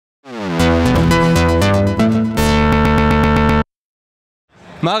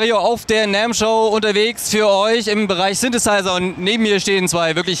Mario auf der NAMM Show unterwegs für euch im Bereich Synthesizer und neben mir stehen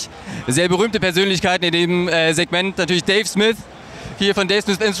zwei wirklich sehr berühmte Persönlichkeiten in dem Segment. Natürlich Dave Smith, hier von Dave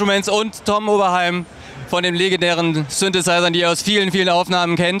Smith Instruments, und Tom Oberheim von den legendären Synthesizern, die ihr aus vielen, vielen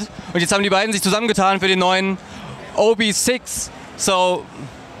Aufnahmen kennt. Und jetzt haben die beiden sich zusammengetan für den neuen OB-6. So,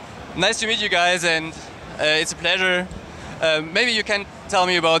 nice to meet you guys and it's a pleasure. Maybe you can tell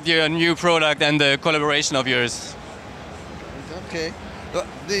me about your new product and the collaboration of yours. Okay.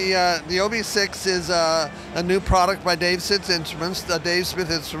 The OB-6 is a new product by Dave Smith Instruments,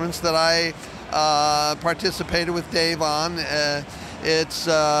 that I participated with Dave on. It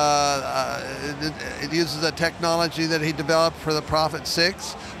uses a technology that he developed for the Prophet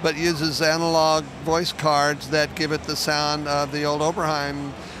 6, but uses analog voice cards that give it the sound of the old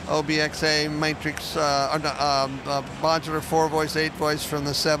Oberheim OB-6 matrix modular 4-voice, 8-voice from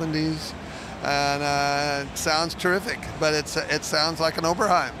the 70s. And it sounds terrific, but it sounds like an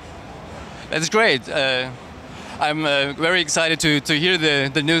Oberheim. That's great. I'm very excited to hear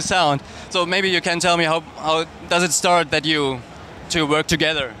the new sound. So maybe you can tell me how does it start that you two work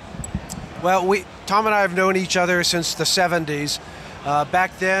together? Well, Tom and I have known each other since the 70s.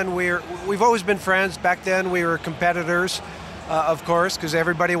 Back then, we've always been friends. Back then, we were competitors, of course, because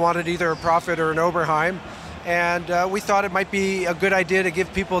everybody wanted either a Prophet or an Oberheim. And we thought it might be a good idea to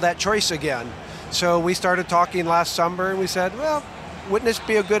give people that choice again. So we started talking last summer and we said, well, wouldn't this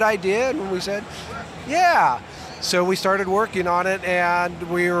be a good idea? And we said, yeah. So we started working on it, and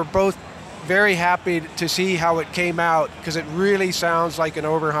we were both very happy to see how it came out, because it really sounds like an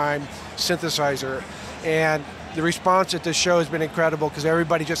Oberheim synthesizer. And the response at the show has been incredible, because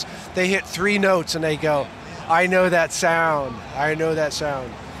everybody they hit 3 notes and they go, I know that sound, I know that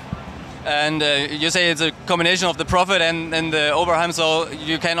sound. And you say it's a combination of the Prophet and the Oberheim, so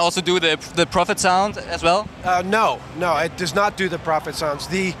you can also do the Prophet sound as well? No, it does not do the Prophet sounds.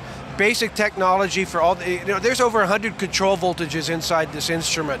 The basic technology for all there's over 100 control voltages inside this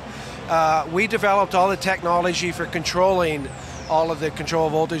instrument. We developed all the technology for controlling all of the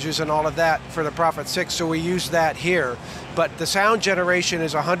control voltages and all of that for the Prophet 6, so we use that here. But the sound generation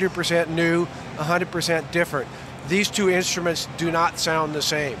is 100% new, 100% different. These two instruments do not sound the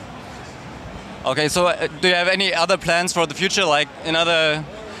same. Okay, so do you have any other plans for the future, like another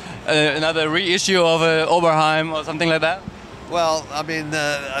reissue of Oberheim or something like that? Well, I mean,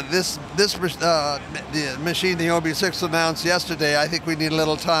 the machine the OB-6 announced yesterday, I think we need a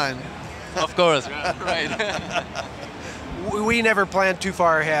little time. Of course, right. We never plan too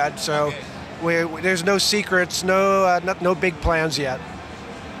far ahead, so okay. There's no secrets, no big plans yet.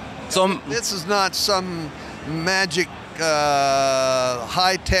 So this is not some magic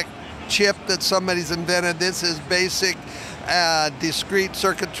high-tech chip that somebody's invented. This is basic discrete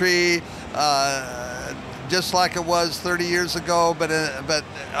circuitry, just like it was 30 years ago, but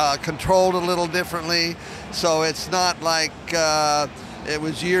controlled a little differently. So it's not like it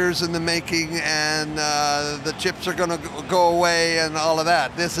was years in the making and the chips are going to go away and all of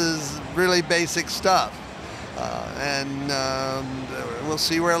that. This is really basic stuff, and we'll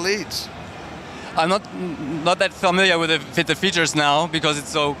see where it leads. I'm not that familiar with the features now, because it's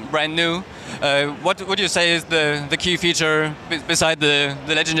so brand new. What would you say is the key feature beside the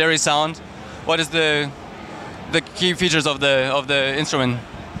legendary sound? What is the key features of the instrument?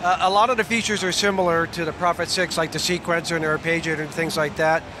 A lot of the features are similar to the Prophet 6, like the sequencer and the arpeggiator and things like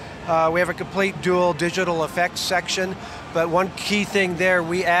that. We have a complete dual digital effects section, but one key thing there,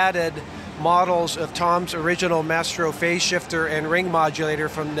 we added models of Tom's original Maestro phase shifter and ring modulator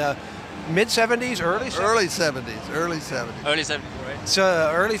from the mid-70s, early 70s? Early 70s. Early 70s, right.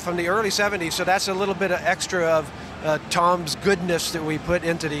 So from the early 70s, so that's a little bit of extra of Tom's goodness that we put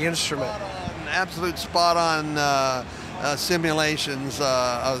into the instrument. Absolute spot-on simulations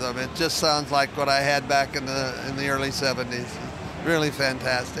of them. It just sounds like what I had back in the early 70s. Really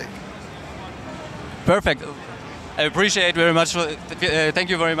fantastic. Perfect. I appreciate very much. Thank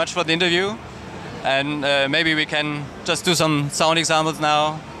you very much for the interview. And maybe we can just do some sound examples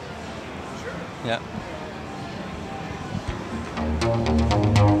now. Sure. Yeah.